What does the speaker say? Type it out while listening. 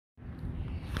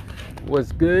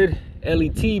What's good?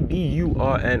 LETBURNRANT,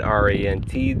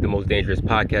 the most dangerous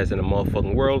podcast in the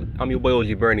motherfucking world. I'm your boy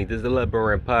OG Bernie. This is the Let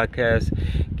Burn Podcast.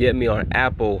 Get me on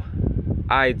Apple,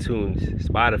 iTunes,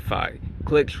 Spotify.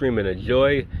 Click, stream, and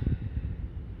enjoy.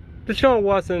 Deshaun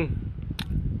Watson.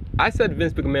 I said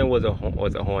Vince McMahon was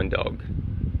a horn dog.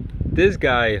 This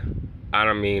guy,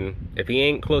 if he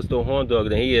ain't close to a horn dog,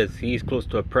 then he's close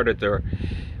to a predator.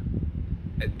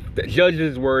 Judge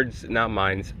his words, not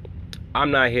mine. I'm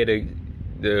not here to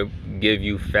give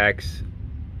you facts,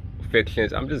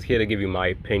 fictions. I'm just here to give you my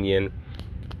opinion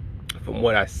from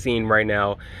what I've seen right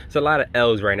now. It's a lot of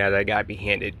L's right now that got to be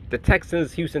handed. The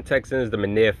Texans, Houston Texans, the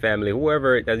Menear family,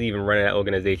 whoever that's even running that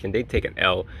organization, they take an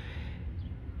L.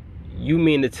 You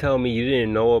mean to tell me you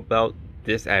didn't know about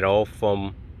this at all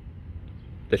from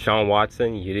Deshaun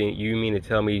Watson? You mean to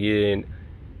tell me you didn't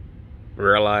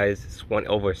realize it's went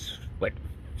over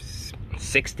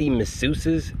 60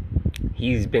 masseuses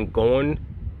he's been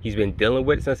dealing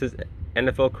with since his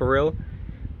NFL career?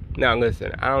 Now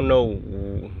listen, I don't know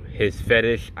his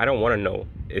fetish. I don't want to know.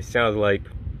 It sounds like,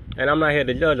 and I'm not here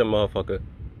to judge a motherfucker,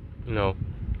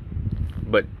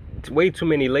 but it's way too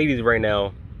many ladies right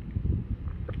now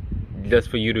just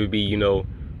for you to be,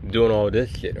 doing all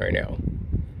this shit right now.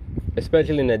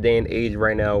 Especially in the day and age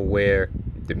right now where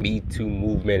the Me Too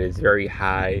movement is very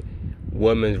high.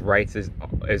 Women's rights is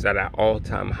at an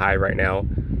all-time high right now.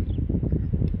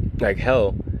 Like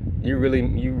hell, you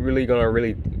really gonna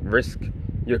risk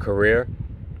your career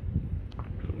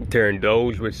to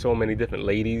indulge with so many different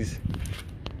ladies,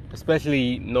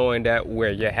 especially knowing that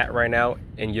where you're at right now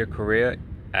in your career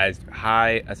as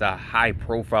a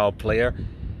high-profile player.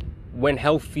 When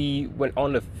healthy, when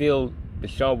on the field,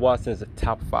 Deshaun Watson is a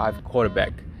top 5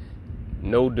 quarterback.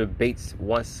 No debates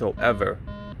whatsoever.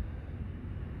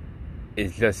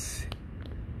 It's just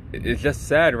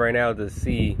sad right now to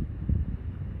see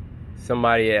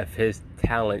somebody of his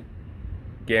talent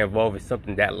get involved with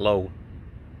something that low,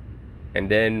 and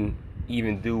then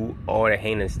even do all the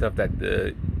heinous stuff that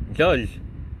the judge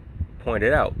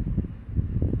pointed out.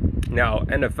 Now,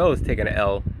 NFL is taking an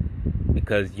L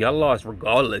because y'all lost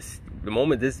regardless. The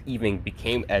moment this even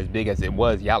became as big as it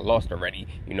was, y'all lost already.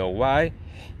 You know why?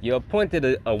 You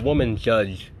appointed a woman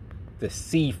judge to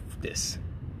see this.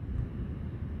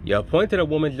 You appointed a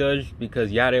woman judge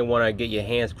because y'all didn't want to get your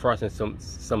hands crossing some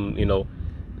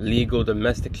legal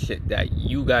domestic shit that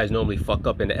you guys normally fuck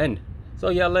up in the end. So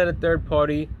y'all let a third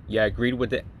party. Y'all agreed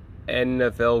with the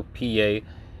NFLPA.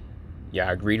 Y'all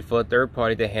agreed for a third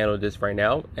party to handle this right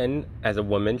now. And as a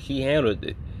woman, she handled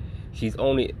it. She's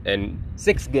only in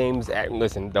 6 games.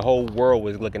 Listen, the whole world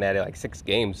was looking at it like 6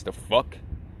 games. The fuck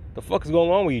is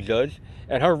going on with you, judge?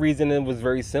 And her reasoning was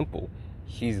very simple.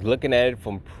 She's looking at it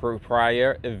from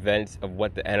prior events of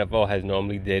what the NFL has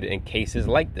normally did in cases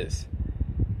like this.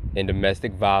 In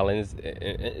domestic violence,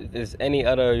 there's any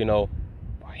other,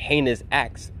 heinous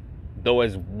acts. Though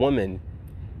as women,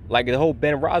 like the whole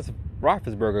Ben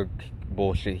Roethlisberger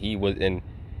bullshit he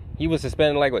was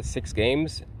suspended 6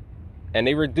 games. And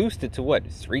they reduced it to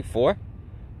 3, 4?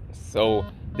 So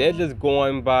they're just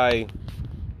going by...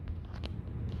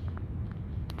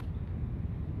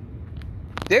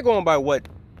 what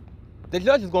the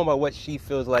judge is going by what she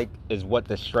feels like is what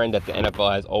the trend that the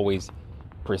NFL has always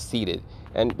preceded.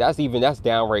 And that's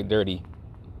downright dirty.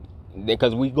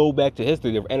 Because we go back to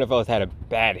history, the NFL has had a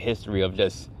bad history of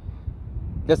just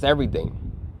everything.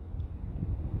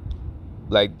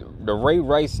 Like the Ray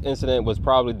Rice incident was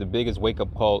probably the biggest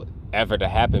wake-up call ever to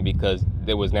happen, because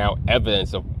there was now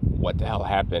evidence of what the hell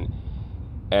happened.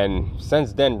 And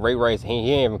since then, Ray Rice,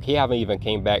 he haven't even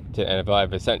came back to NFL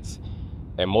ever since.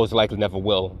 And most likely never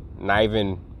will. Not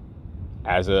even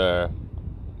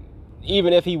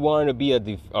even if he wanted to be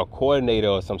a coordinator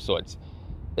or some sorts.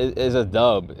 It's a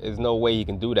dub. There's no way he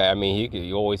can do that.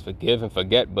 You always forgive and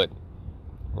forget, but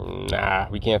nah,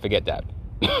 we can't forget that.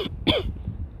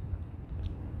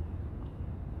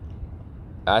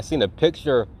 I seen a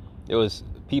picture. It was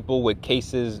people with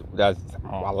cases that's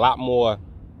a lot more.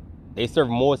 They serve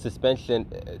more suspension.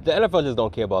 The NFL just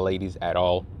don't care about ladies at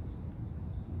all.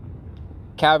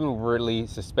 Calvin Ridley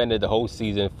suspended the whole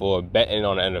season for betting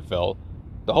on the NFL.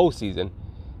 The whole season.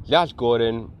 Josh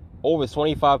Gordon, over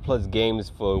 25 plus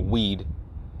games for weed.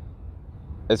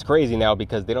 It's crazy now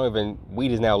because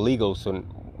weed is now legal, so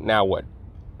now what?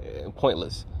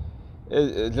 Pointless.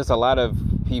 It's just a lot of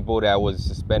people that was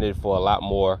suspended for a lot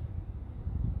more.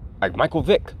 Like Michael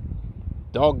Vick.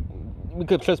 Dog, we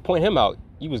could just point him out.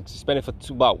 He was suspended for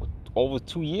about over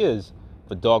 2 years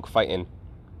for dog fighting.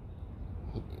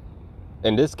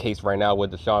 In this case right now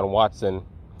with Deshaun Watson,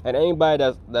 and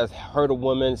anybody that's hurt a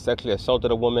woman, sexually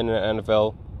assaulted a woman in the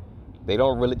NFL, They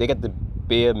don't really. They get the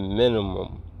bare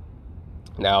minimum.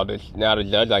 Now the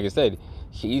judge, like I said,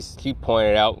 she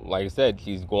pointed out, like I said,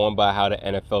 she's going by how the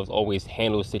NFL's always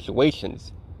handled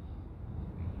situations.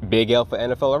 Big L for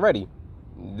NFL already.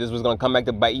 This was gonna come back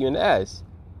to bite you in the ass.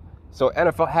 So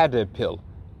NFL had to appeal.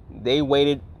 They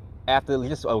waited after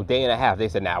just a day and a half. They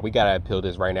said, "Nah, we gotta appeal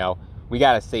this right now. We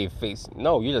gotta save face."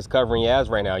 No, you're just covering your ass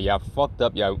right now. Y'all fucked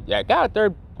up. Y'all got a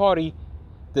third party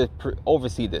to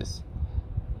oversee this.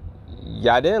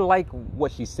 Y'all didn't like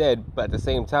what she said, but at the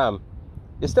same time,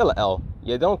 it's still an L.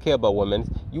 You don't care about women.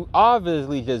 You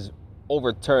obviously just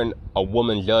overturned a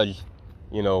woman judge,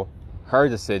 her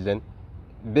decision.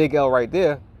 Big L right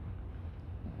there.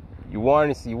 You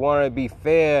want to be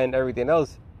fair and everything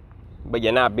else, but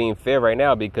you're not being fair right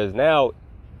now, because now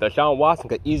Deshaun Watson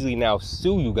could easily now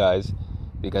sue you guys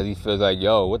because he feels like,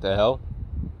 yo, what the hell?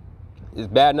 It's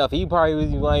bad enough. He probably was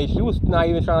like, she was not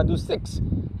even trying to do 6.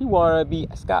 He wanted to be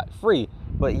scot-free,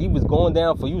 but he was going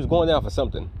down for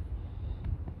something.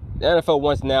 The NFL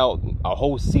wants now a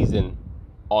whole season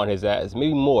on his ass,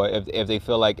 maybe more if they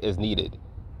feel like it's needed.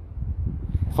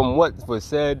 From what was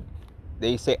said,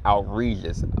 they say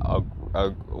outrageous,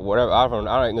 whatever. I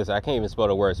don't listen. I can't even spell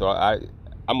the word, so I'm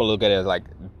gonna look at it as like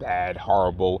bad,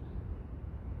 horrible,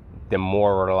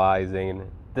 demoralizing,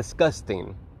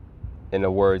 disgusting, in the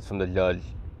words from the judge.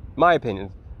 My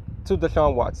opinion, to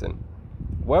Deshaun Watson.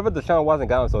 Whatever Deshaun Watson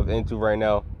got himself into right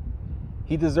now,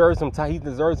 he deserves some time. He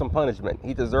deserves some punishment.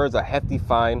 He deserves a hefty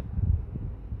fine.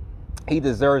 He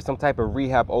deserves some type of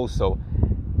rehab also.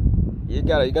 You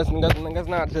guys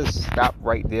not just stop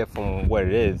right there from what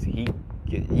it is. He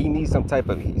needs some type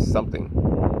of something.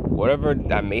 Whatever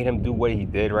that made him do what he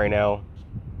did right now,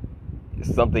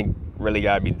 something really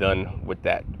gotta be done with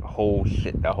that whole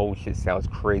shit. That whole shit sounds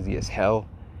crazy as hell.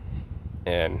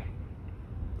 And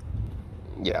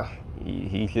yeah,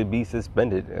 he should be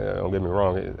suspended. Don't get me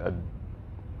wrong.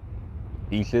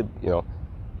 He should,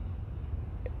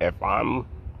 if I'm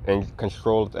in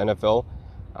control of the NFL,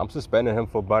 I'm suspending him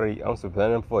for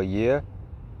a year,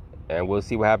 and we'll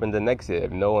see what happens the next year.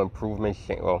 If no improvement,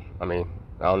 well, I mean,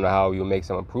 I don't know how you'll make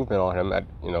some improvement on him.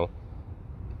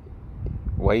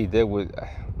 What he did was, I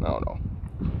don't know.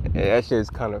 That shit is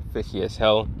kind of fishy as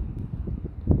hell.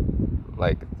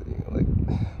 Like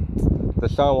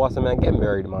Deshaun Watson, man, get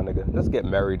married, my nigga. Just get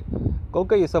married. Go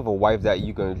get yourself a wife that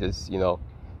you can just,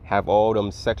 have all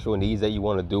them sexual needs that you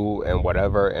want to do and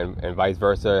whatever, and vice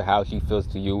versa, how she feels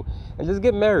to you, and just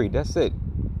get married. That's it.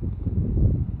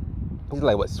 He's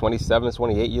like, 27,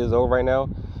 28 years old right now?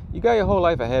 You got your whole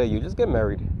life ahead of you. Just get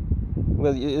married.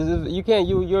 Because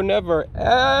you'll never,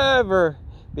 ever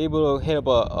be able to hit up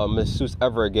a masseuse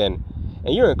ever again.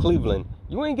 And you're in Cleveland.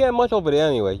 You ain't getting much over there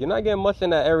anyway. You're not getting much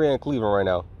in that area in Cleveland right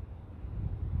now.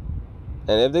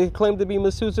 And if they claim to be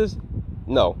masseuses,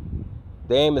 no.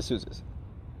 They ain't masseuses.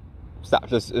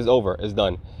 Stop. It's over. It's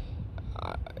done.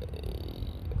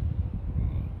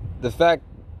 The fact,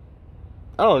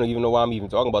 I don't even know why I'm even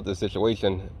talking about this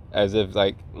situation, as if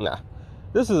nah.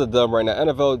 This is a dub right now.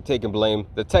 NFL taking blame.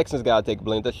 The Texans gotta take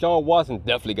blame. Deshaun Watson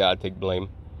definitely gotta take blame.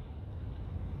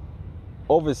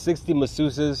 Over 60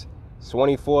 masseuses,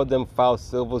 24 of them filed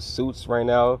civil suits right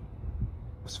now.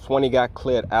 20 got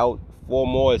cleared out. 4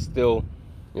 more is still,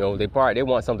 they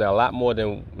want something a lot more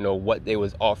than what they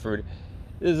was offered.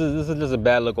 This is just a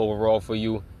bad look overall for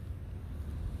you.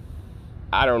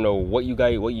 I don't know what you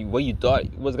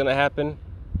thought was gonna happen,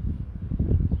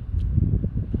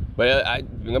 but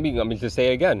let me just say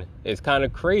it again. It's kind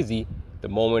of crazy the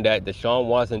moment that Deshaun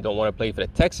Watson don't want to play for the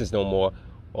Texans no more.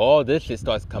 All this shit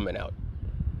starts coming out,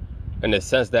 in the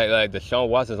sense that Deshaun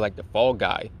Watson is like the fall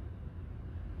guy.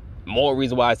 More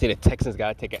reason why I say the Texans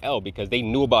gotta take an L, because they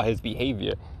knew about his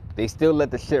behavior. They still let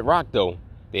the shit rock though.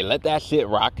 They let that shit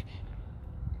rock.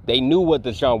 They knew what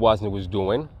Deshaun Watson was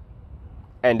doing,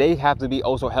 and they have to be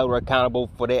also held accountable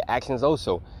for their actions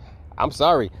also. I'm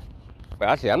sorry. But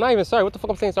actually, I'm not even sorry. What the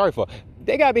fuck I'm saying sorry for?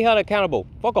 They gotta be held accountable.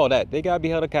 Fuck all that. They gotta be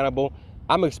held accountable.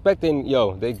 I'm expecting,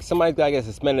 somebody's gotta get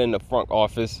suspended in the front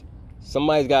office.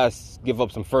 Somebody's gotta give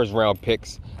up some first round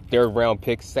picks, third round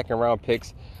picks, second round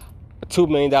picks, a $2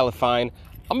 million fine.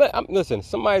 Listen,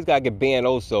 somebody's gotta get banned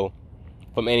also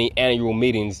from any annual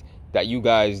meetings that you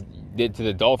guys did to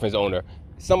the Dolphins owner.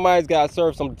 Somebody's got to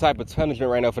serve some type of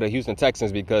punishment right now for the Houston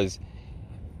Texans, because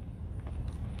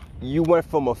you went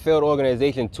from a failed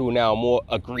organization to now a more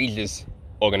egregious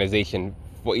organization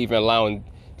for even allowing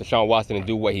Deshaun Watson to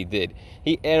do what he did.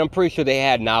 And I'm pretty sure they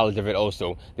had knowledge of it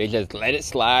also. They just let it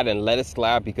slide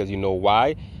because you know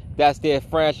why? That's their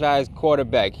franchise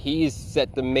quarterback. He's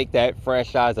set to make that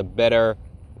franchise a better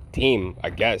team,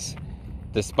 I guess,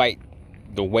 despite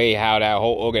the way how that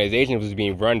whole organization was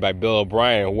being run by Bill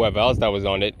O'Brien or whoever else that was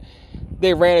on it.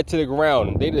 They ran it to the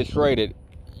ground. They destroyed it.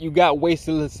 You got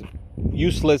wasteless,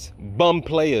 useless, bum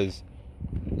players.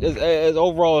 It's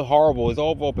overall horrible. It's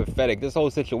overall pathetic. This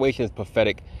whole situation is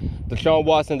pathetic. Deshaun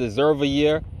Watson deserved a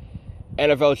year.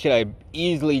 NFL should have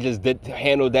easily just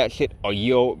handled that shit a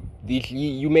year.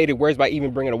 You made it worse by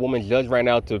even bringing a woman judge right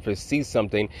now to foresee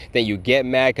something. Then you get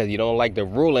mad because you don't like the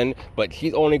ruling, but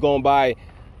she's only going by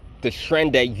the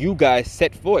trend that you guys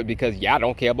set for it because y'all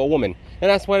don't care about women. And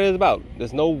that's what it is about.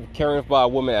 There's no caring for a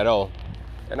woman at all.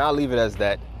 And I'll leave it as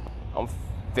that. I'm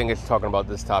finished talking about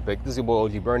this topic. This is your boy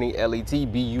OG Bernie,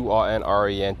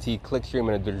 LETBURNRENT. Click, stream,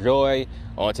 and enjoy.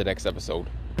 On to the next episode.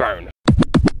 Burn.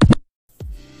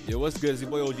 Yo, what's good? It's your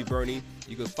boy OG Bernie.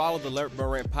 You can follow the Let Burn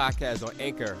Rant podcast on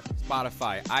Anchor,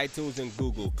 Spotify, iTunes, and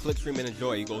Google. Click, stream, and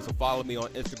enjoy. You can also follow me on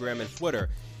Instagram and Twitter.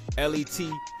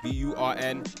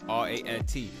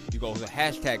 LETBURNRANT. You go to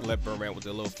hashtag Let Burn Rant with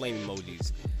the little flame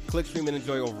emojis. Click, stream, and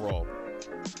enjoy overall.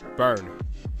 Burn.